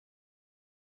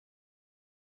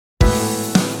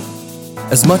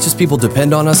As much as people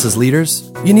depend on us as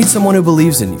leaders, you need someone who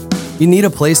believes in you. You need a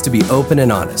place to be open and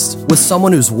honest with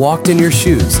someone who's walked in your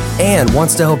shoes and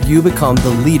wants to help you become the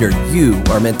leader you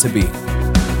are meant to be.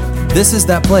 This is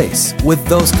that place with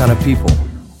those kind of people.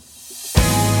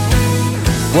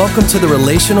 Welcome to the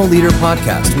Relational Leader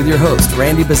Podcast with your host,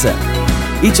 Randy Bezet.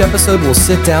 Each episode will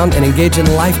sit down and engage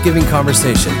in life-giving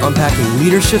conversation, unpacking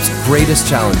leadership's greatest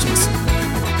challenges.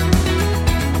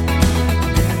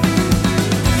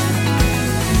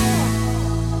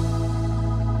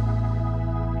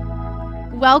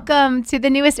 Welcome to the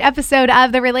newest episode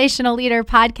of the Relational Leader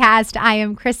Podcast. I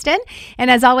am Kristen, and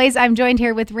as always, I'm joined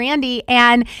here with Randy,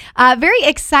 and very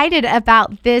excited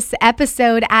about this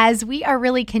episode as we are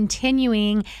really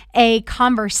continuing a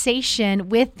conversation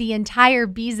with the entire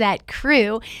Bezet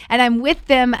crew, and I'm with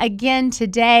them again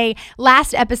today.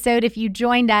 Last episode, if you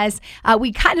joined us,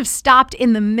 we kind of stopped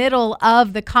in the middle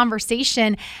of the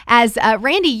conversation as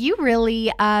Randy, you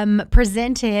really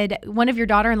presented one of your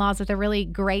daughter-in-laws with a really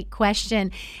great question.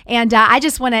 And I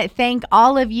just want to thank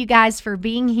all of you guys for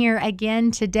being here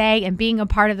again today and being a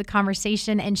part of the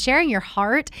conversation and sharing your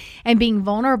heart and being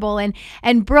vulnerable.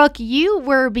 And Brooke, you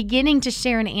were beginning to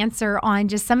share an answer on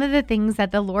just some of the things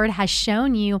that the Lord has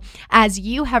shown you as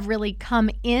you have really come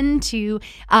into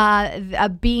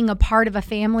being a part of a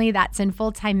family that's in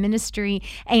full-time ministry,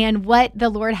 and what the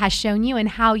Lord has shown you and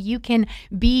how you can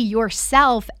be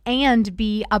yourself and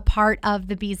be a part of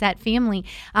the Bezet family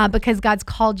because God's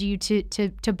called you to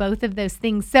both of those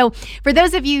things. So for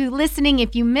those of you listening,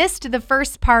 if you missed the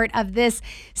first part of this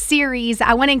series,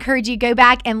 I want to encourage you to go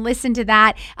back and listen to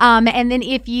that. And then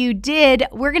if you did,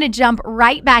 we're going to jump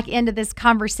right back into this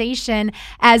conversation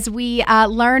as we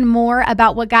learn more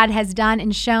about what God has done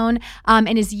and shown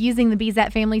and is using the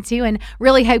Bezet family too, and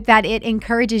really hope that it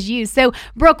encourages you. So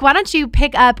Brooke, why don't you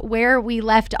pick up where we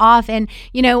left off? And,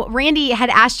 you know, Randy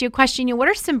had asked you a question, what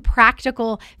are some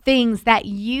practical things that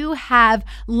you have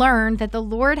learned that the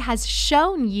Lord has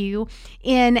shown you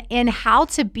in how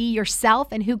to be yourself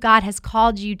and who God has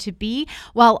called you to be,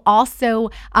 while also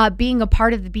being a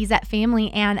part of the Bezet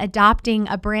family and adopting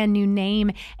a brand new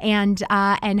name and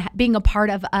being a part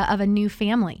of a new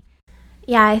family?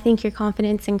 Yeah, I think your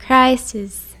confidence in Christ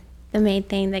is the main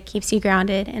thing that keeps you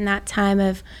grounded in that time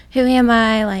of who am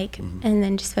I, and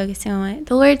then just focusing on what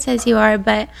the Lord says you are.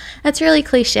 But that's really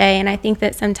cliche, and I think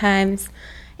that sometimes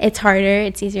it's harder,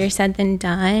 it's easier said than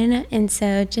done. And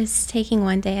so just taking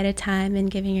one day at a time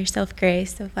and giving yourself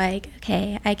grace of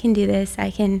okay, I can do this. I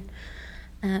can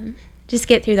just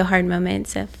get through the hard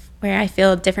moments of where I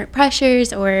feel different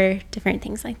pressures or different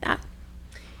things like that.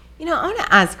 You know, I want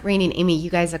to ask Rainey and Amy,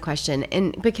 you guys, a question,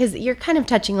 and because you're kind of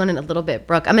touching on it a little bit,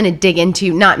 Brooke, I'm going to dig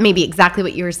into not maybe exactly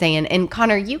what you were saying, and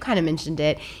Connor, you kind of mentioned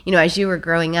it, you know, as you were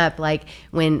growing up, like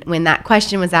when that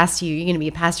question was asked to you, you're going to be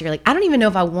a pastor, you're like, I don't even know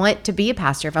if I want to be a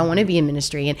pastor, if I want to be in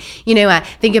ministry. And, you know, I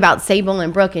think about Sable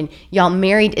and Brooke, and y'all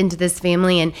married into this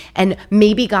family, and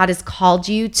maybe God has called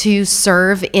you to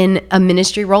serve in a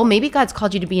ministry role. Maybe God's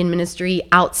called you to be in ministry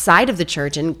outside of the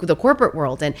church and the corporate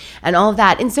world and all of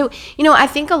that. And so, you know, I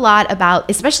think a lot about,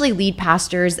 especially lead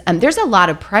pastors, there's a lot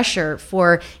of pressure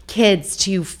for kids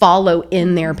to follow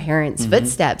in their parents'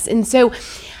 footsteps. And so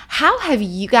how have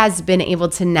you guys been able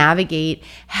to navigate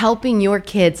helping your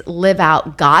kids live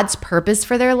out God's purpose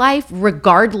for their life,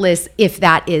 regardless if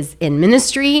that is in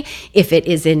ministry, if it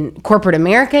is in corporate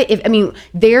America,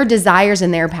 their desires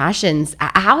and their passions?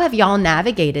 How have y'all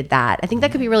navigated that? I think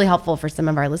that could be really helpful for some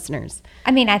of our listeners.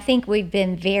 I think we've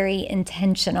been very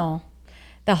intentional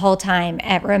the whole time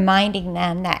at reminding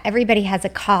them that everybody has a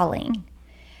calling,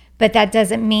 but that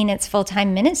doesn't mean it's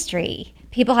full-time ministry.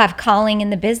 People have calling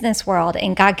in the business world,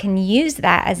 and God can use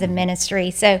that as a ministry.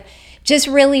 So just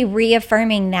really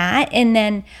reaffirming that. And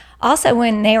then also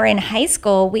when they were in high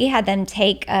school, we had them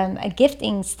take a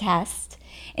giftings test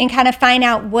and kind of find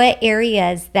out what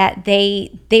areas that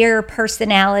their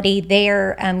personality,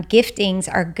 their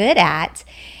giftings are good at.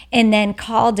 And then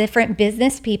call different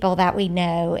business people that we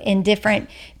know and different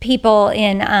people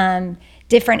in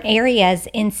different areas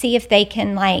and see if they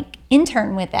can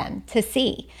intern with them to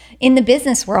see in the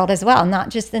business world as well, not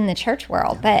just in the church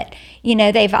world. But, you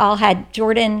know, they've all had,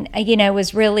 Jordan,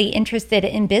 was really interested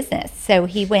in business. So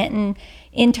he went and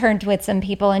interned with some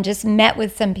people and just met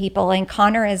with some people, and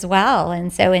Connor as well.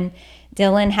 And so,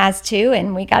 Dylan has too,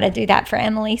 and we got to do that for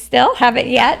Emily still. Haven't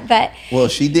yet, but... Well,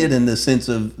 she did in the sense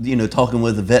of, talking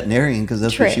with a veterinarian, because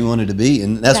that's True. What she wanted to be.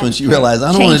 And that's when she realized,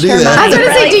 I don't want to do Changed her that. mind. I was going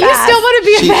to say, do you still want to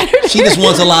be a veterinarian? She just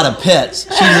wants a lot of pets.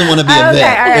 She doesn't want to be a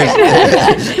vet.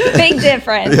 All right. Big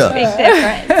difference. Yeah. Big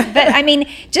difference.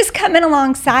 But, just coming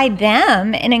alongside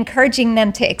them and encouraging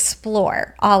them to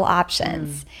explore all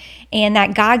options. and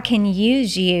that God can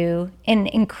use you in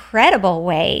incredible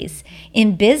ways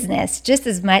in business just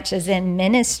as much as in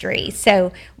ministry.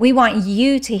 So we want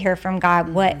you to hear from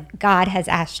God what God has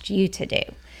asked you to do.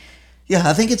 Yeah,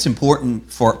 I think it's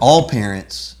important for all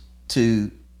parents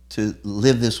to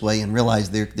live this way and realize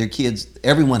their kids,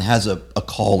 everyone has a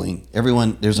calling.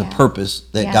 There's a purpose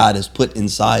that God has put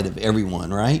inside of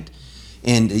everyone, right?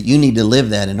 And you need to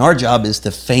live that. And our job is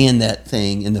to fan that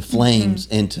thing in the flames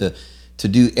and to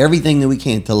do everything that we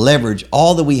can to leverage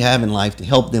all that we have in life to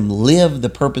help them live the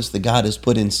purpose that God has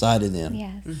put inside of them.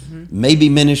 Yes. It may be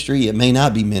ministry, it may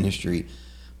not be ministry.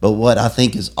 But what I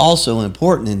think is also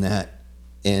important in that,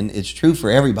 and it's true for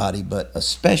everybody, but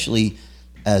especially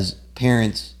as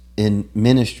parents in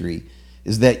ministry,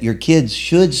 is that your kids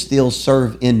should still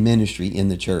serve in ministry in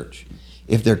the church.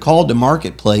 If they're called to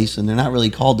marketplace and they're not really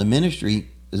called to ministry,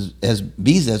 as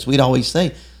Bezets, we'd always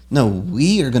say, no,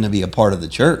 we are going to be a part of the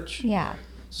church. Yeah.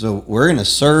 So we're going to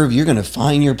serve. You're going to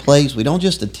find your place. We don't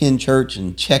just attend church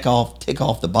and tick off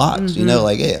the box,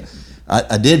 like, yeah,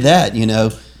 I did that,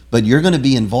 but you're going to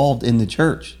be involved in the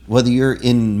church, whether you're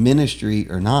in ministry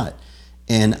or not.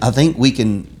 And I think we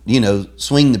can,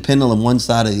 swing the pendulum one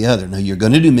side or the other. No, you're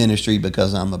going to do ministry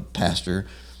because I'm a pastor,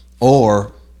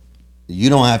 or you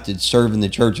don't have to serve in the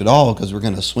church at all because we're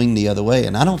going to swing the other way.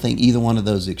 And I don't think either one of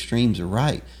those extremes are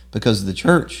right, because the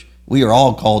church, we are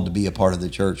all called to be a part of the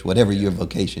church, whatever your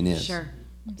vocation is. Sure.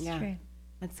 That's Yeah. true.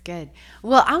 That's good.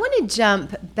 Well, I want to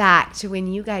jump back to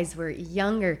when you guys were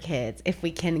younger kids, if we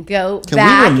can go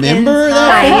back we remember in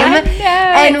that?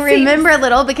 time and remember a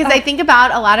little, because I think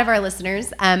about a lot of our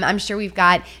listeners. I'm sure we've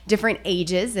got different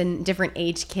ages and different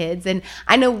age kids, and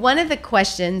I know one of the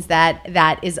questions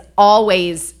that is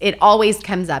always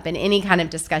comes up in any kind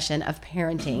of discussion of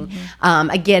parenting.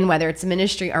 Again, whether it's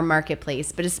ministry or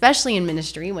marketplace, but especially in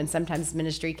ministry, when sometimes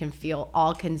ministry can feel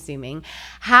all-consuming.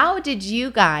 How did you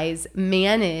guys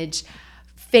manage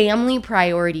family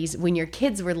priorities when your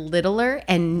kids were littler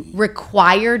and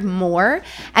required more,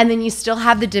 and then you still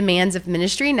have the demands of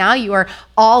ministry? Now you are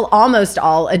almost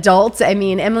all adults. I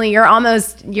mean, Emily, you're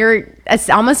almost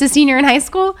a senior in high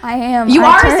school. I am. You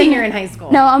are a senior in high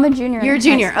school. No, I'm a junior. You're a in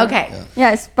junior. high school. Okay. Yeah.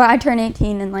 Yes, but I turn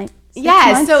 18 in like 6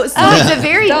 Yeah. months. So it's a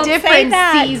very Don't say different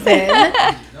that.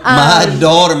 season. My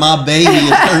daughter, my baby is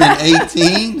turning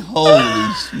 18.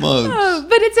 Holy smokes.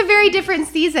 But it's a very different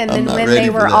season than not when ready they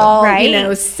for were that. all,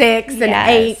 Right. 6 and Yes.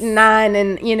 8 and 9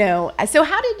 and, so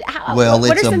Well,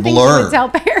 what it's are a some things you blur. would tell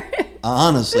parents?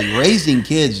 Honestly, raising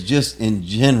kids just in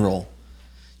general,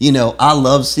 I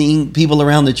love seeing people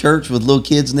around the church with little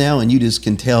kids now, and you just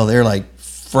can tell they're like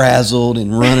frazzled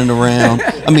and running around.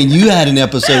 I mean, you had an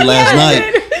episode last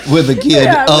night with a kid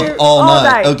up all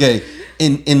night. Okay.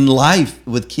 In life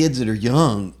with kids that are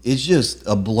young, it's just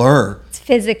a blur. It's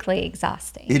physically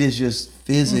exhausting. It is just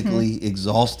physically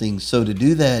exhausting. So to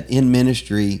do that in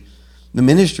ministry, the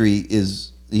ministry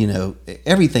is,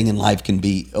 everything in life can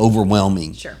be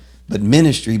overwhelming. Sure. But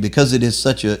ministry, because it is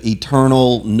such an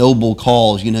eternal, noble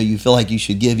cause, you feel like you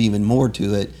should give even more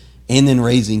to it. And then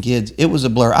raising kids, it was a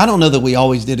blur. I don't know that we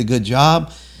always did a good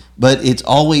job, but it's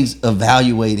always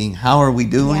evaluating, how are we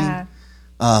doing? Yeah.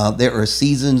 There are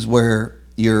seasons where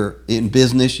you're in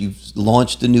business, you've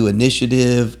launched a new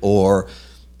initiative, or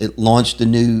it launched a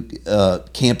new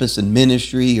campus and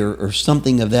ministry, or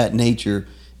something of that nature,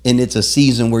 and it's a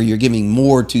season where you're giving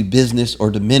more to business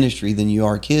or to ministry than you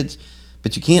are kids.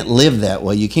 But you can't live that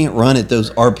way. You can't run at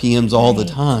those RPMs all the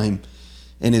time.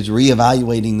 And it's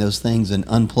reevaluating those things and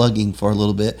unplugging for a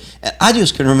little bit. I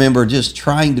just can remember just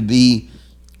trying to be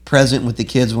present with the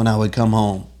kids when I would come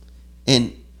home.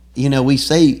 And, we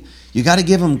say, you got to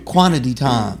give them quantity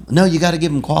time. No, you got to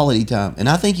give them quality time. And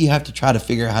I think you have to try to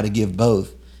figure out how to give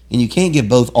both. And you can't give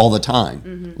both all the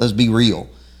time. Let's be real.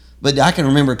 But I can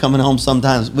remember coming home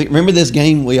sometimes. Remember this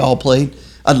game we all played?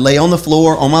 I'd lay on the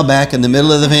floor on my back in the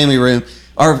middle of the family room.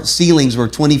 Our ceilings were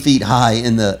 20 feet high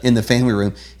in the family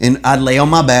room. And I'd lay on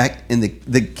my back, and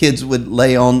the kids would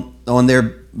lay on their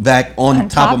back on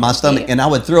top of my stomach. And I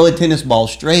would throw a tennis ball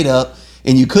straight up,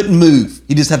 and you couldn't move.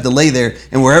 You just have to lay there,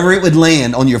 and wherever it would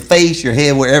land, on your face, your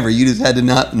head, wherever, you just had to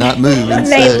not move. And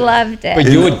They loved it.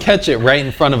 But you would catch it right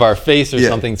in front of our face or Yeah.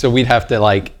 something, so we'd have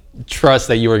to trust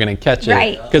that you were going to catch it,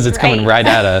 Right, because it's coming right. right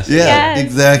at us. Yeah, Yes.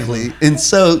 exactly. And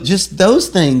so just those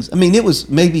things, I mean, it was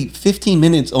maybe 15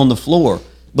 minutes on the floor,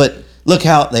 but look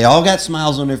how they all got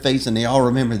smiles on their face and they all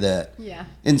remember that. Yeah.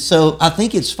 And so I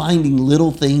think it's finding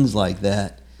little things like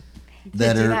that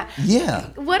that do are, that. yeah.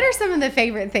 What are some of the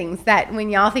favorite things that, when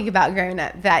y'all think about growing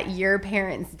up, that your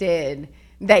parents did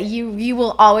that you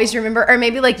will always remember, or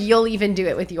maybe you'll even do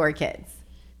it with your kids?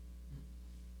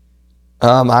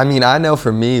 I mean, I know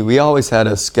for me, we always had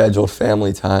a scheduled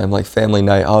family time, like family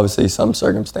night. Obviously, some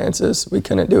circumstances, we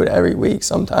couldn't do it every week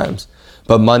sometimes.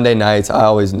 But Monday nights, I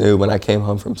always knew when I came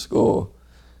home from school,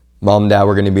 Mom and Dad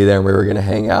were going to be there and we were going to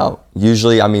hang out.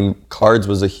 Usually, I mean, cards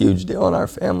was a huge deal in our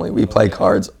family. We play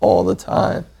cards all the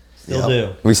time. Still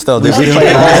do. We still do. We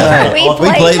played last night. We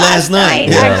played last night.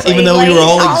 Yeah. actually, Even though we were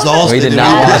all late. exhausted. We did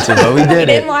not want to, but we We did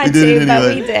didn't it. want We did to, it but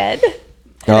anyway. we did.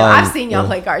 I've seen y'all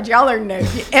play cards. Y'all are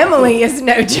Emily is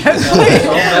no joke.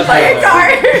 Playing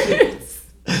cards.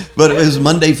 But it was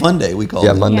Monday Fun Day, we called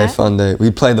Yeah, it. Monday Fun Day. We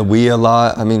play the Wii a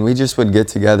lot. I mean, we just would get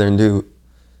together and do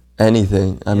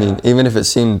anything. I mean, even if it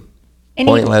seemed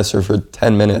pointless or for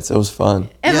 10 minutes, it was fun.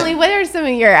 Emily, what are some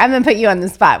of your? I'm gonna put you on the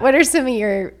spot. What are some of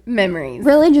your memories?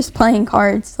 Really just playing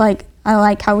cards. Like, I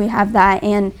like how we have that.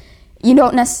 And you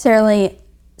don't necessarily,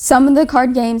 some of the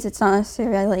card games, it's not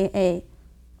necessarily a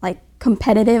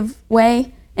competitive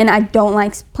way. And I don't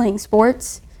like playing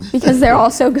sports because they're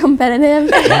all so competitive.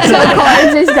 So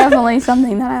cards is definitely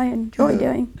something that I enjoy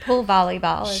doing. Pool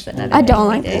volleyball is another I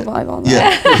don't thing like we pool do. volleyball.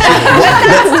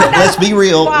 Yeah. Let's be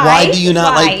real. Why do you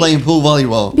not Why? like playing pool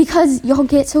volleyball? Because y'all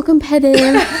get so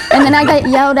competitive, and then I get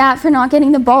yelled at for not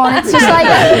getting the ball, and it's just like,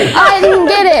 I didn't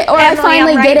get it, or I Emily,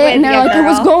 finally I'm right get it, with and they're you, like, it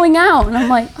was girl. going out, and I'm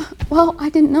like, well, I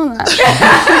didn't know that.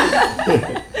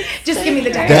 Just give me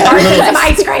the cards and some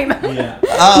ice cream.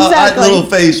 That little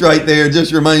face right there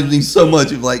just reminds me so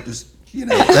much of like this. You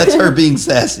know, that's her being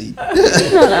sassy.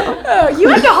 Oh, you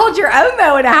have to hold your own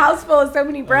though in a house full of so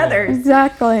many brothers.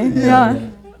 Exactly, yeah.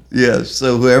 Yeah.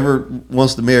 So whoever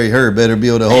wants to marry her better be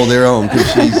able to hold their own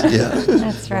because she's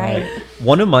That's right.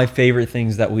 One of my favorite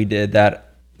things that we did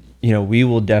that, we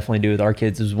will definitely do with our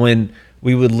kids is when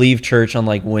we would leave church on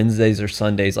like Wednesdays or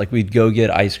Sundays, like we'd go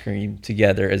get ice cream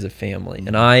together as a family.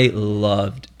 And I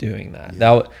loved doing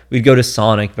that. We'd go to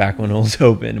Sonic back when it was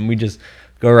open and we just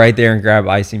go right there and grab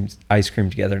ice cream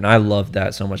together. And I loved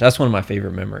that so much. That's one of my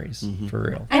favorite memories, for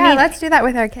real. Yeah, let's do that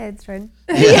with our kids, Jordan.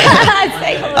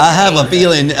 I have a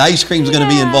feeling ice cream's going to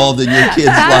be involved in your kid's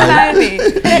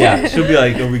life. Yeah, she'll be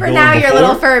like, are we For going now, before? your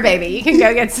little fur baby. You can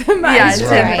go get some ice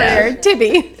cream right. for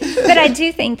Tibby. But I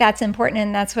do think that's important,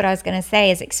 and that's what I was going to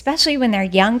say is especially when they're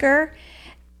younger,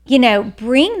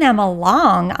 bring them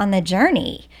along on the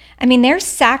journey. I mean, they're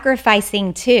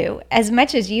sacrificing too, as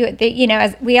much as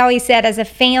as we always said, as a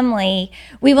family,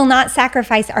 we will not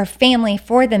sacrifice our family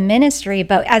for the ministry,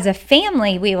 but as a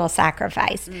family, we will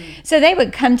sacrifice. So they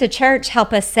would come to church,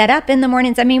 help us set up in the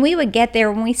mornings. I mean, we would get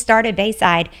there when we started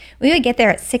Bayside, we would get there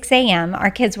at 6 a.m.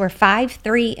 Our kids were 5,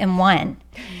 3, and 1.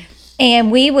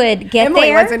 And we would get Emily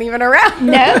there. wasn't even around.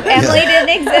 No, Emily didn't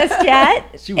exist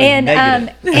yet. She was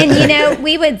negative.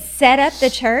 We would set up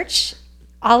the church,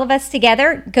 all of us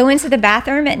together, go into the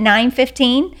bathroom at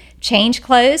 9:15, change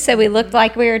clothes so we looked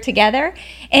like we were together.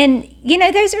 And,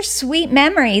 those are sweet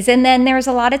memories. And then there was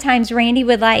a lot of times Randy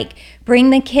would bring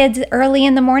the kids early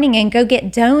in the morning and go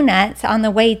get donuts on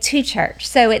the way to church.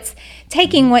 So it's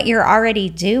taking what you're already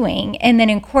doing and then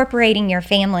incorporating your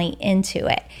family into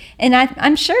it. And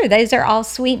I'm sure those are all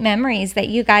sweet memories that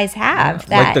you guys have.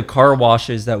 Like the car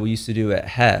washes that we used to do at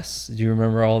Hess. Do you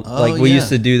remember we yeah. used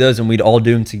to do those and we'd all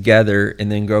do them together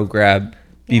and then go grab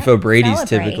Beef O'Brady's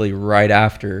celebrate. typically right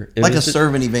after. It like a was just-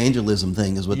 servant evangelism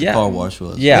thing is what the car wash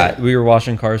was. Yeah, we were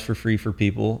washing cars for free for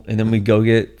people, and then we'd go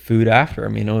get food after. I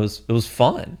mean, it was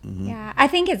fun. Yeah, I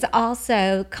think it's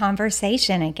also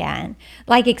conversation again,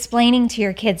 like explaining to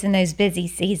your kids in those busy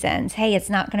seasons, hey, it's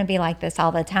not going to be like this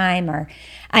all the time. Or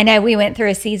I know we went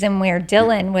through a season where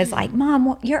Dylan was like, Mom,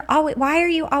 why are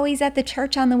you always at the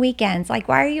church on the weekends? Like,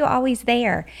 why are you always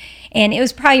there? And it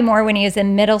was probably more when he was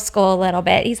in middle school a little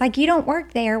bit. He's like, you don't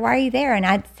work there. Why are you there? And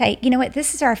I'd say, you know what?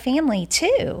 This is our family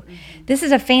too. This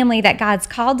is a family that God's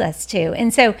called us to.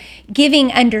 And so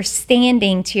giving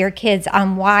understanding to your kids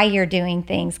on why you're doing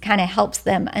things kind of helps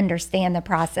them understand the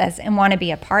process and want to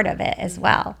be a part of it as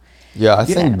well. Yeah, I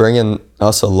think bringing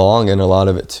us along in a lot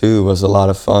of it too was a lot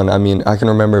of fun. I mean, I can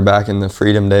remember back in the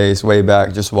Freedom days, way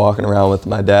back, just walking around with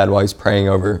my dad while he's praying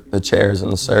over the chairs in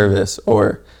the service,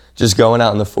 or just going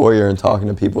out in the foyer and talking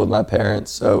to people with my parents.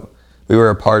 So we were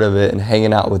a part of it and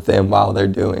hanging out with them while they're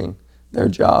doing their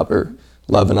job or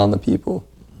loving on the people,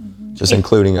 just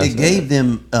including us. It gave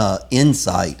them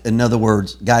insight. In other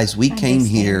words, guys, we came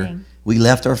here, we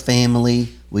left our family,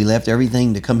 we left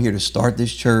everything to come here to start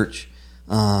this church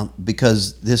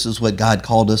because this is what God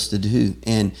called us to do.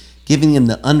 And giving them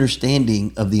the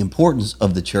understanding of the importance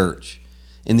of the church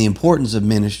and the importance of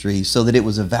ministry so that it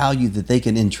was a value that they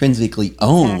can intrinsically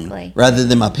own rather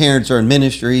than my parents are in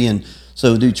ministry and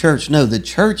so do church. No, the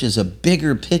church is a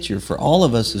bigger picture for all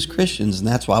of us as Christians, and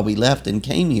that's why we left and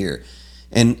came here.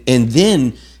 And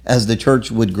then as the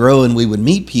church would grow and we would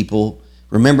meet people,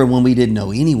 remember when we didn't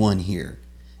know anyone here.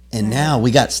 And now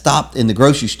we got stopped in the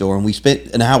grocery store and we spent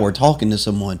an hour talking to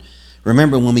someone.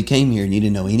 Remember when we came here and you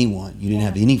didn't know anyone, you didn't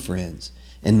have any friends.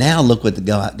 And now look what the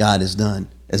God has done,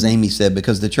 as Amy said,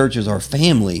 because the church is our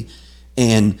family.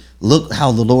 And look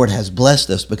how the Lord has blessed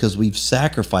us because we've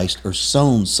sacrificed or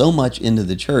sown so much into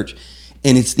the church.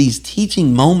 And it's these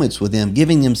teaching moments with them,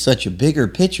 giving them such a bigger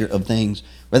picture of things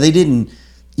where they didn't,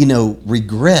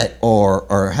 regret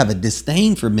or have a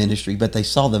disdain for ministry, but they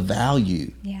saw the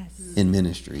value in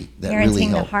ministry. That really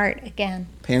helped. Parenting the heart again.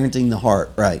 Parenting the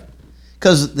heart, right.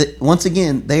 Because once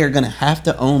again, they are going to have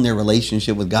to own their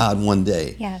relationship with God one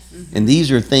day. Yes. And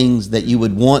these are things that you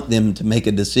would want them to make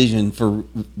a decision for.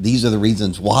 These are the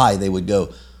reasons why they would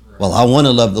go, well, I want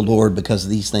to love the Lord because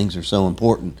these things are so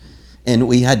important. And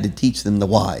we had to teach them the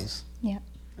whys. Yeah.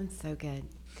 That's so good.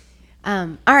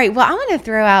 All right. Well, I want to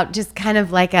throw out just kind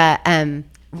of like a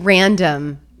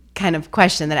random kind of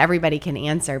question that everybody can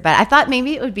answer. But I thought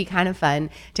maybe it would be kind of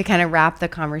fun to kind of wrap the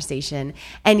conversation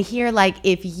and hear, like,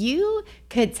 if you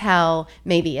could tell,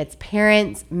 maybe it's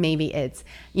parents, maybe it's,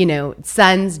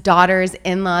 sons, daughters,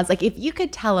 in-laws, like if you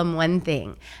could tell them one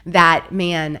thing that,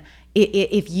 man,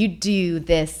 if you do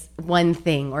this one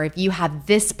thing, or if you have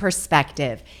this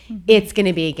perspective, it's going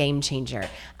to be a game changer.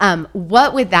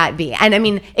 What would that be? And I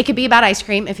mean, it could be about ice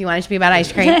cream if you want it to be about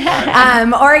ice cream,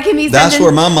 or it can be. That's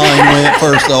where my mind went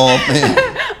first off, man.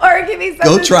 Or it can be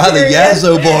something. Go try serious. the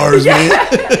Yazoo bars, man.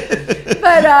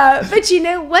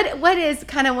 But what is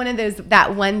kind of one of those,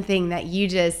 that one thing that you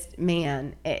just,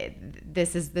 man,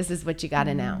 this is what you got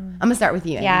to know. I'm gonna start with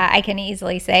you, Amy. Yeah, I can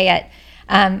easily say it.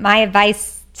 My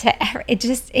advice to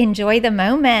just enjoy the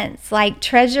moments, like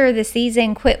treasure the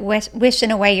season, quit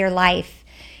wishing away your life.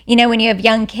 When you have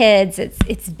young kids,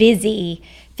 it's busy,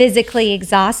 physically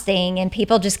exhausting, and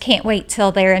people just can't wait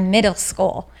till they're in middle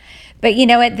school. But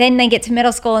then they get to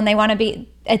middle school and they want to be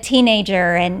a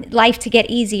teenager and life to get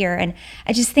easier. And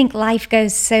I just think life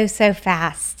goes so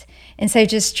fast. And so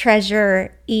just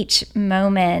treasure each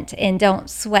moment and don't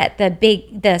sweat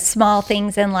the small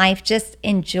things in life. Just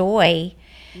enjoy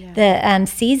the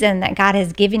season that God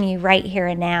has given you right here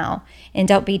and now, and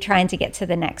don't be trying to get to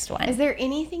the next one. Is there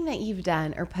anything that you've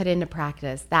done or put into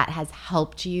practice that has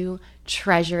helped you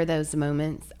treasure those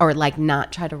moments, or like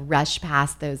not try to rush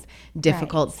past those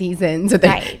difficult seasons or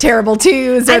the terrible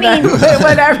twos or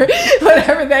whatever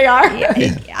they are?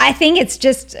 I think it's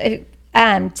just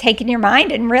taking your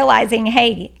mind and realizing,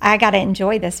 hey, I got to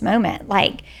enjoy this moment.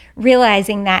 Like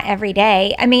realizing that every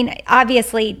day. I mean,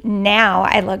 obviously now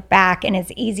I look back and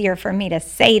it's easier for me to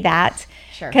say that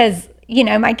because,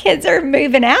 my kids are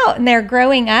moving out and they're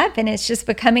growing up and it's just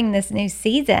becoming this new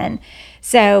season.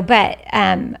 So, but,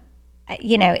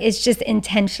 it's just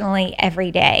intentionally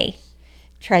every day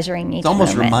treasuring each It's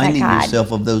almost moment reminding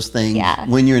yourself of those things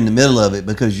when you're in the middle of it,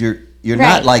 because you're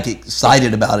not like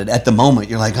excited about it at the moment.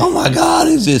 You're like, oh my God,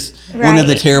 is this, when are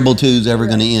the terrible twos ever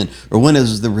going to end? Or when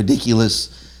is the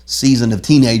ridiculous season of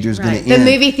teenagers going to end?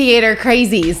 The movie theater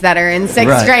crazies that are in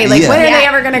sixth grade. Like, when are they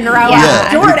ever going to grow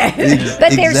up? Jordan.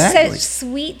 But there's such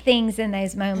sweet things in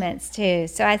those moments too.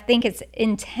 So I think it's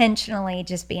intentionally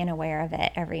just being aware of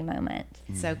it every moment.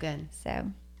 So good. So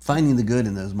finding the good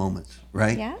in those moments,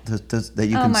 right? Yeah. That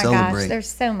you oh can my celebrate. Gosh, there's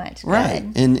so much good. Right.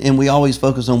 And we always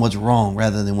focus on what's wrong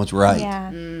rather than what's right.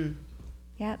 Yeah.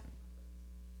 Yep.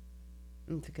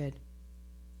 That's good.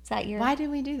 Is that your? Why did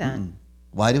we do that?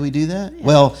 Why do we do that? Yeah.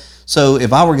 Well, so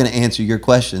if I were going to answer your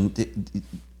question,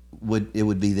 it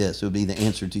would be this. It would be the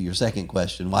answer to your second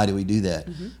question. Why do we do that?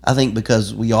 I think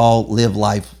because we all live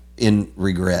life in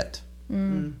regret. I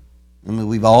mean,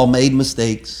 we've all made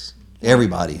mistakes.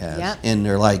 Everybody has. And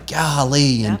they're like,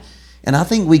 golly. And I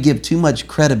think we give too much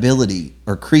credibility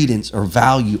or credence or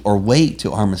value or weight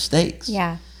to our mistakes.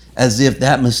 Yeah. As if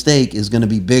that mistake is going to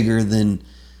be bigger than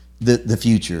the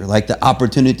future. Like the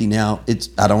opportunity now,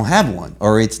 I don't have one,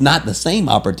 or it's not the same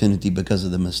opportunity because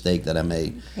of the mistake that I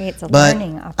made. Creates a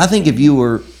learning opportunity. I think if you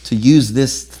were to use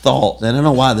this thought, and I don't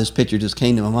know why this picture just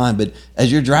came to my mind, but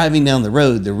as you're driving down the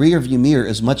road, the rear view mirror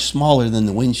is much smaller than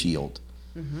the windshield.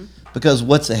 Because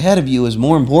what's ahead of you is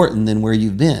more important than where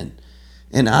you've been.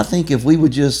 And I think if we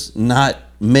would just not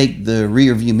make the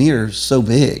rear view mirror so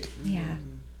big,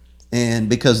 and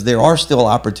because there are still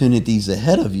opportunities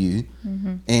ahead of you,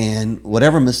 and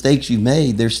whatever mistakes you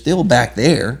made, they're still back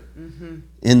there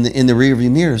in the rear view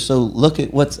mirror. So look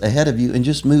at what's ahead of you and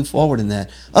just move forward in that.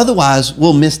 Otherwise,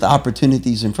 we'll miss the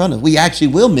opportunities in front of us. We actually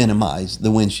will minimize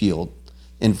the windshield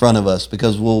in front of us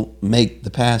because we'll make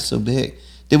the past so big.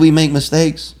 Did we make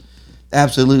mistakes?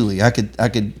 Absolutely. I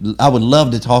would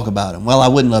love to talk about them. Well, I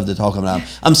wouldn't love to talk about them.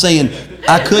 I'm saying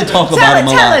I could talk about them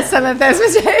a lot. Tell us some of those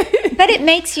mistakes. But it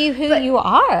makes you who you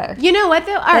are. You know what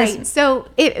though? All right. So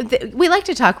we like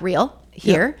to talk real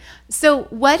here. Yeah. So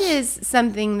what is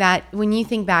something that when you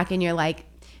think back and you're like,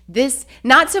 this,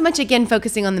 not so much again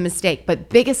focusing on the mistake, but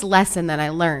biggest lesson that I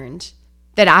learned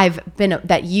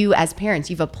that you as parents,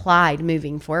 you've applied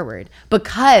moving forward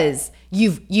because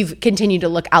you've continued to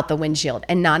look out the windshield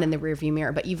and not in the rearview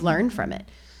mirror, but you've learned from it.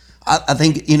 I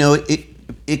think,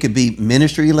 it could be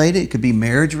ministry related, it could be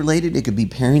marriage related, it could be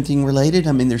parenting related.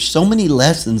 I mean, there's so many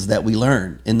lessons that we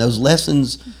learn, and those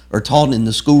lessons are taught in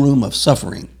the schoolroom of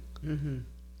suffering. Mm-hmm.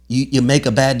 You make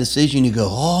a bad decision, you go,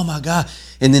 oh my God.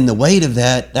 And then the weight of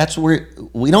that's where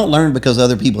we don't learn because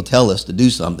other people tell us to do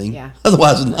something. Yeah.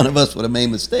 Otherwise, none of us would have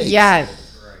made mistakes. Yeah.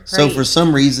 So for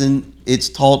some reason, it's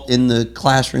taught in the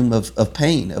classroom of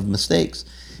pain, of mistakes.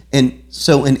 And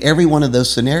so in every one of those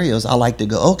scenarios, I like to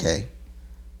go, okay,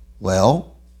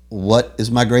 well, what is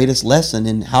my greatest lesson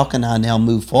and how can I now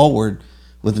move forward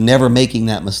with never making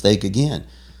that mistake again?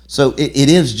 So it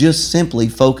is just simply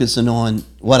focusing on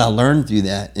what I learned through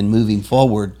that and moving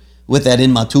forward with that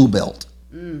in my tool belt.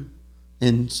 Mm.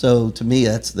 And so to me,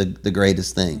 that's the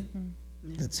greatest thing.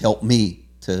 Mm-hmm. That's helped me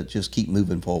to just keep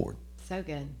moving forward. So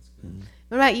good. Mm-hmm.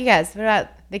 What about you guys? What about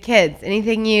the kids?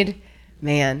 Anything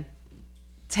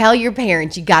tell your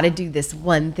parents you got to do this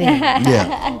one thing?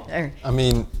 Yeah. I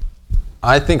mean,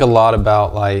 I think a lot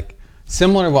about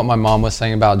similar to what my mom was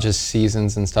saying about just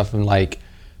seasons and stuff and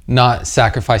not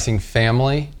sacrificing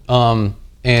family.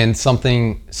 And some of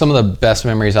the best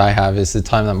memories I have is the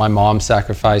time that my mom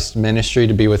sacrificed ministry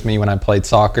to be with me when I played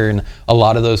soccer. And a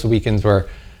lot of those weekends were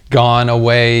gone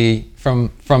away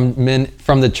from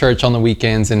the church on the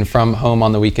weekends and from home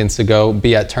on the weekends to go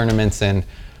be at tournaments. And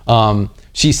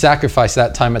she sacrificed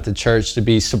that time at the church to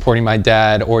be supporting my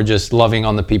dad or just loving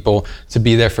on the people, to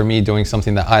be there for me doing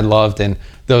something that I loved. And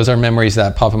those are memories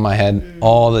that pop in my head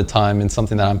all the time and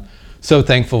something that I'm so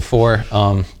thankful for.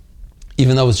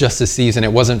 Even though it was just a season,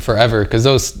 it wasn't forever because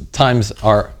those times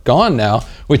are gone now,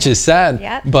 which is sad.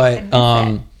 Yep, but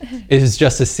it is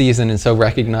just a season, and so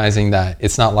recognizing that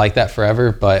it's not like that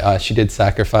forever. But she did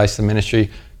sacrifice the ministry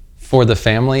for the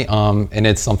family, and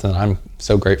it's something that I'm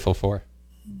so grateful for.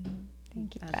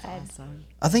 Thank you. That's awesome.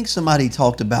 I think somebody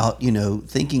talked about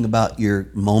thinking about your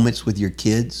moments with your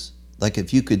kids. Like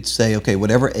if you could say, okay,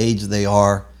 whatever age they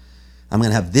are, I'm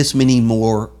going to have this many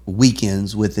more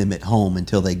weekends with them at home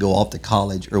until they go off to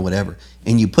college or whatever.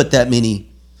 And you put that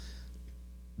many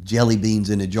jelly beans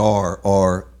in a jar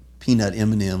or peanut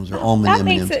M&Ms or almond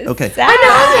M&Ms. Okay. Sad. I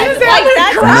know.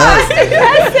 That's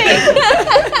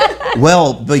depressing.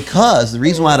 Well, because the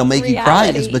reason why it'll make you cry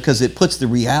is because it puts the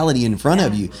reality in front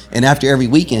of you. And after every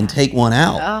weekend, take one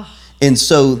out. And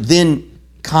so then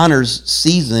Connor's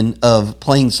season of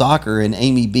playing soccer and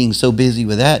Amy being so busy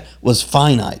with that was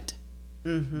finite.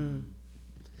 Mm-hmm.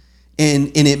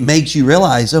 And it makes you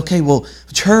realize, okay, well,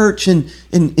 church and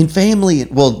family,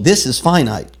 well, this is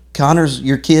finite.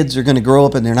 Your kids are going to grow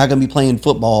up and they're not going to be playing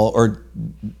football or,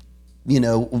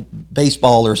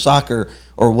 baseball or soccer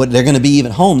or what. They're going to be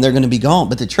even home. They're going to be gone,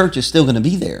 but the church is still going to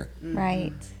be there.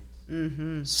 Right.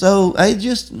 Mm-hmm. So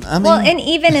and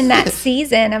even in that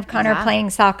season of Connor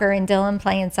playing soccer and Dylan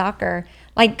playing soccer,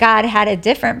 God had a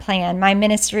different plan. My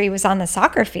ministry was on the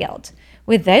soccer field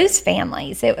with those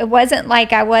families. It wasn't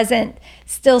like I wasn't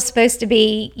still supposed to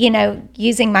be,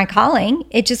 using my calling.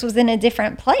 It just was in a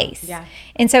different place. Yeah.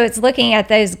 And so it's looking at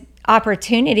those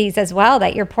opportunities as well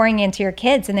that you're pouring into your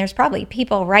kids. And there's probably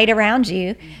people right around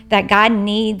you that God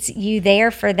needs you there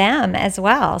for them as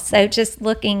well. So just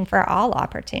looking for all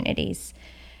opportunities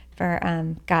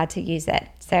for God to use it.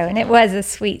 So, and it was a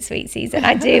sweet, sweet season.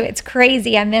 I do. It's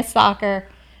crazy. I miss soccer.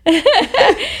 I've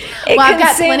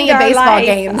got plenty of baseball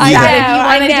games. If you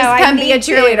want to just come be a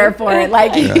cheerleader for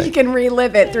it, you can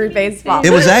relive it through baseball. It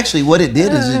was actually what it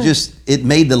did is it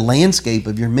made the landscape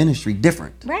of your ministry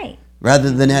different. Right.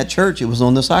 Rather than at church, it was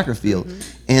on the soccer field.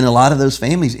 Mm-hmm. And a lot of those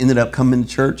families ended up coming to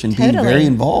church and being very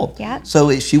involved. Yep.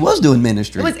 So she was doing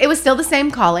ministry. It was still the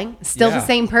same calling, still the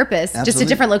same purpose, just a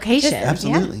different location.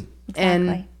 Absolutely. Yeah,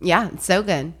 exactly. And it's so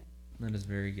good. That is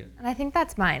very good. And I think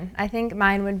that's mine. I think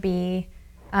mine would be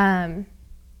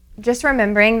just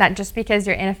remembering that just because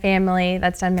you're in a family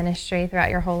that's done ministry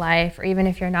throughout your whole life, or even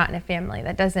if you're not in a family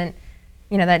that doesn't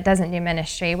do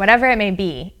ministry, whatever it may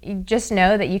be, you just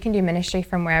know that you can do ministry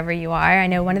from wherever you are. I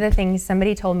know one of the things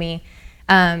somebody told me,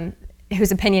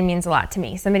 whose opinion means a lot to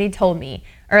me, somebody told me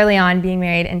early on being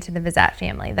married into the Bezet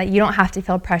family that you don't have to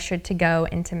feel pressured to go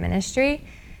into ministry.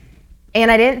 And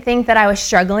I didn't think that I was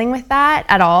struggling with that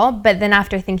at all. But then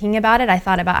after thinking about it, I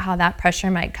thought about how that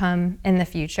pressure might come in the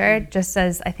future, just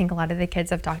as I think a lot of the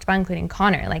kids have talked about, including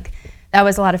Connor. Like, that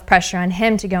was a lot of pressure on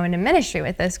him to go into ministry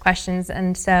with those questions.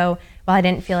 And so while I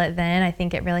didn't feel it then, I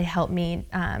think it really helped me.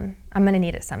 I'm going to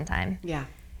need it sometime. Yeah.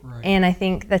 Right. And I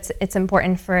think it's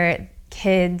important for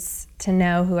kids to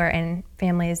know, who are in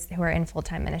families who are in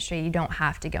full-time ministry, you don't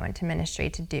have to go into ministry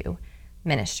to do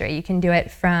ministry. You can do it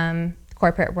from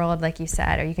corporate world, like you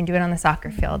said, or you can do it on the soccer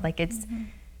field. Like, it's,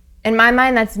 in my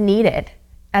mind, that's needed,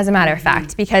 as a matter of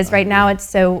fact, because right now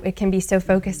it can be so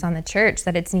focused on the church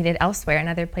that it's needed elsewhere in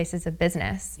other places of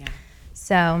business. Yeah.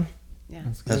 So Yeah.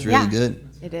 That's really good.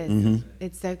 It is.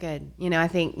 It's so good. I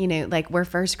think, like, we're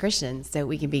first Christians, so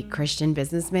we can be Christian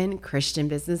businessmen, Christian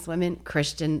businesswomen,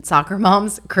 Christian soccer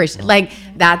moms, Christian, like,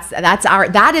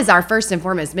 that is our first and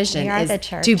foremost mission, We are is the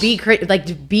church. to be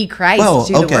Christ Well,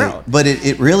 to the okay, world. but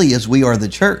it really is, we are the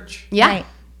church. Yeah. Right.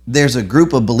 There's a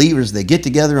group of believers that get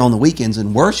together on the weekends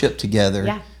and worship together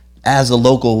Yeah. as a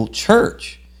local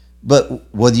church.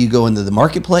 But whether you go into the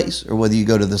marketplace or whether you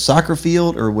go to the soccer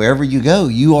field or wherever you go,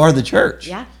 you are the church.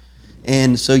 Yeah.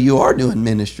 And so you are doing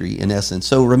ministry in essence.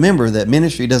 So remember that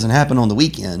ministry doesn't happen on the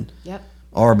weekend Yep.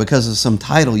 or because of some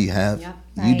title you have. Yep.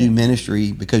 You do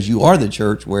ministry because you are the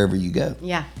church wherever you go.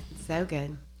 Yeah. So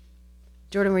good.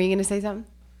 Jordan, were you going to say something?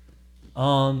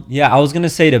 Yeah, I was gonna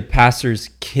say to pastors'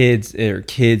 kids or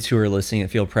kids who are listening that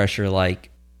feel pressure, like,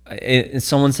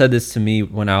 someone said this to me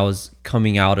when I was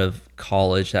coming out of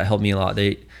college that helped me a lot.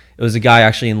 It was a guy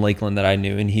actually in Lakeland that I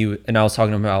knew, and I was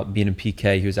talking about being a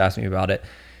PK. He was asking me about it,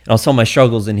 and I was telling my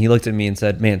struggles, and he looked at me and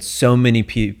said, "Man, so many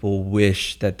people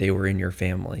wish that they were in your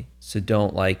family. So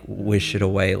don't wish it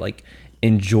away. Like,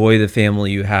 enjoy the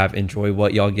family you have. Enjoy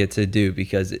what y'all get to do,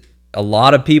 because a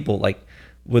lot of people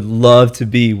would love to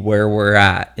be where we're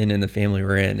at and in the family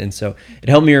we're in." And so it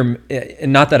helped me,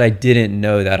 and not that I didn't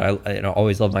know that I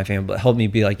always love my family, but it helped me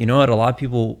be like, you know what, a lot of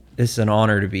people, it's an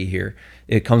honor to be here.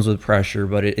 It comes with pressure,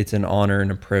 but it's an honor and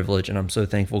a privilege. And I'm so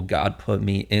thankful God put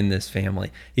me in this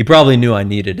family. He probably knew I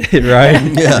needed it, right?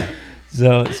 Yeah.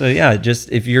 So yeah,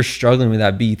 just if you're struggling with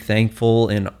that, be thankful.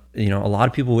 And, a lot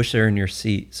of people wish they're in your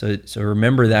seat. So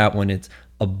remember that when it's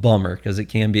a bummer, because it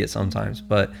can be at sometimes,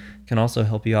 but can also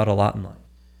help you out a lot in life.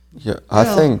 Yeah,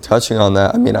 I think touching on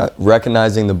that,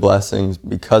 recognizing the blessings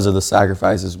because of the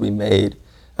sacrifices we made.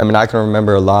 I can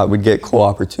remember a lot. We'd get cool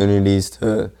opportunities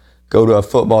to go to a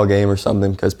football game or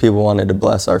something because people wanted to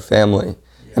bless our family.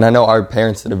 And I know our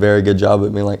parents did a very good job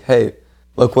of being like, hey,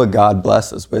 look what God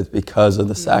blessed us with because of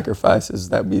the sacrifices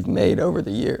that we've made over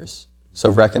the years. So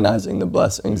recognizing the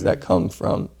blessings that come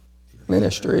from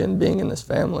ministry and being in this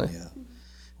family. Yeah.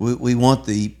 We want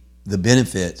the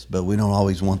benefits, but we don't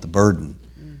always want the burden.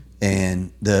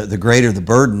 And the greater the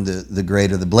burden, the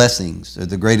greater the blessings. Or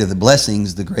the greater the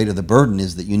blessings, the greater the burden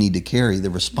is that you need to carry, the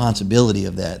responsibility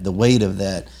of that, the weight of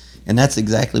that. And that's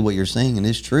exactly what you're saying, and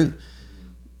it's true.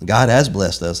 God has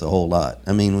blessed us a whole lot.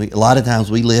 A lot of times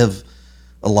we live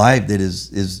a life that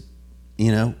is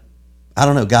I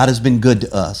don't know, God has been good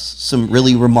to us. Some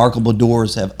really remarkable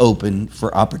doors have opened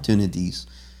for opportunities.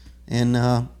 And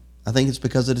I think it's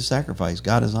because of the sacrifice.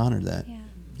 God has honored that. Yeah.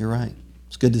 You're right.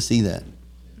 It's good to see that.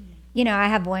 I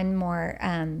have one more,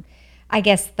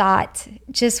 thought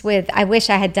just with, I wish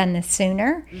I had done this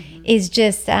sooner, is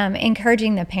just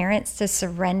encouraging the parents to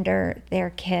surrender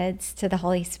their kids to the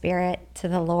Holy Spirit, to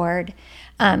the Lord.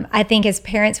 I think as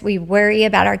parents, we worry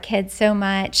about our kids so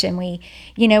much, and we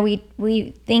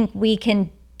think we can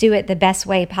do it the best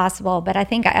way possible. But I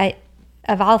think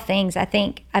of all things, I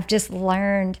think I've just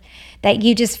learned that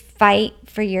you just fight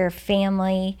for your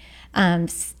family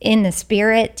in the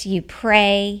Spirit. You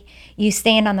pray, you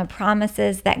stand on the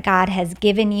promises that God has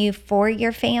given you for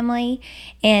your family,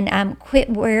 and quit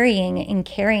worrying and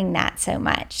carrying that so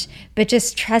much, but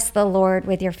just trust the Lord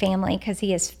with your family, because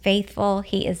He is faithful.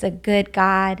 He is a good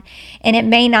God, and it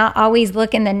may not always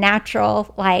look in the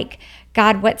natural, like,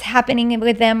 God, what's happening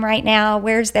with them right now?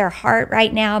 Where's their heart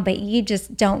right now? But you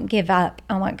just don't give up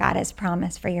on what God has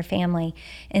promised for your family,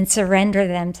 and surrender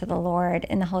them to the Lord.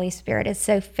 And the Holy Spirit is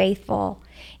so faithful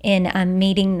in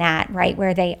meeting that right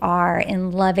where they are,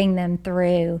 and loving them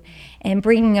through, and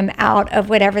bringing them out of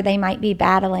whatever they might be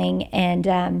battling.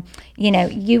 And,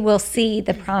 you will see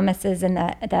the promises and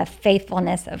the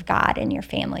faithfulness of God in your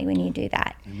family when you do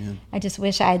that. Amen. I just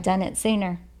wish I had done it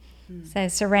sooner. So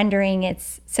surrendering,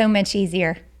 it's so much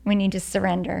easier when you just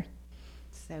surrender.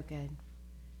 So good.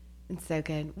 It's so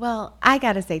good. Well, I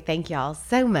got to say thank y'all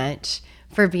so much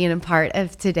for being a part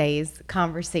of today's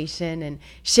conversation and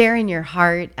sharing your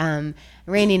heart.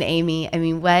 Randy and Amy, I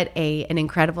mean, what an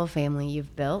incredible family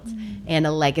you've built, and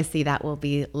a legacy that will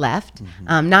be left,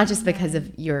 not just because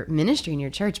of your ministry and your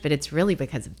church, but it's really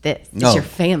because of this. It's your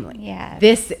family. Yeah.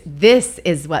 This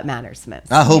is what matters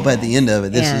most. I hope at the end of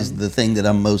it, this is And- the thing that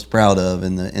I'm most proud of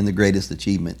and the greatest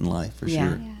achievement in life, for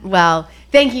sure. Well,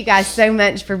 thank you guys so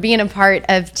much for being a part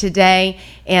of today.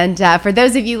 And for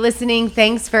those of you listening,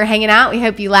 thanks for hanging out. We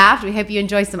hope you laughed. We hope you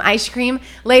enjoy some ice cream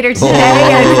later today.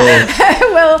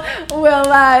 And we'll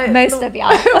Most of y'all.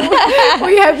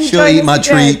 we hope you She'll join eat us my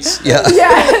again. treats. Yeah.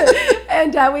 Yeah.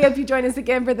 And we hope you join us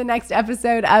again for the next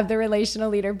episode of the Relational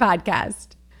Leader Podcast.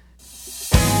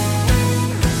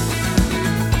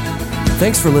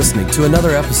 Thanks for listening to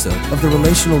another episode of the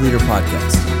Relational Leader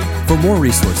Podcast. For more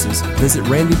resources, visit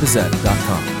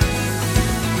randybezet.com.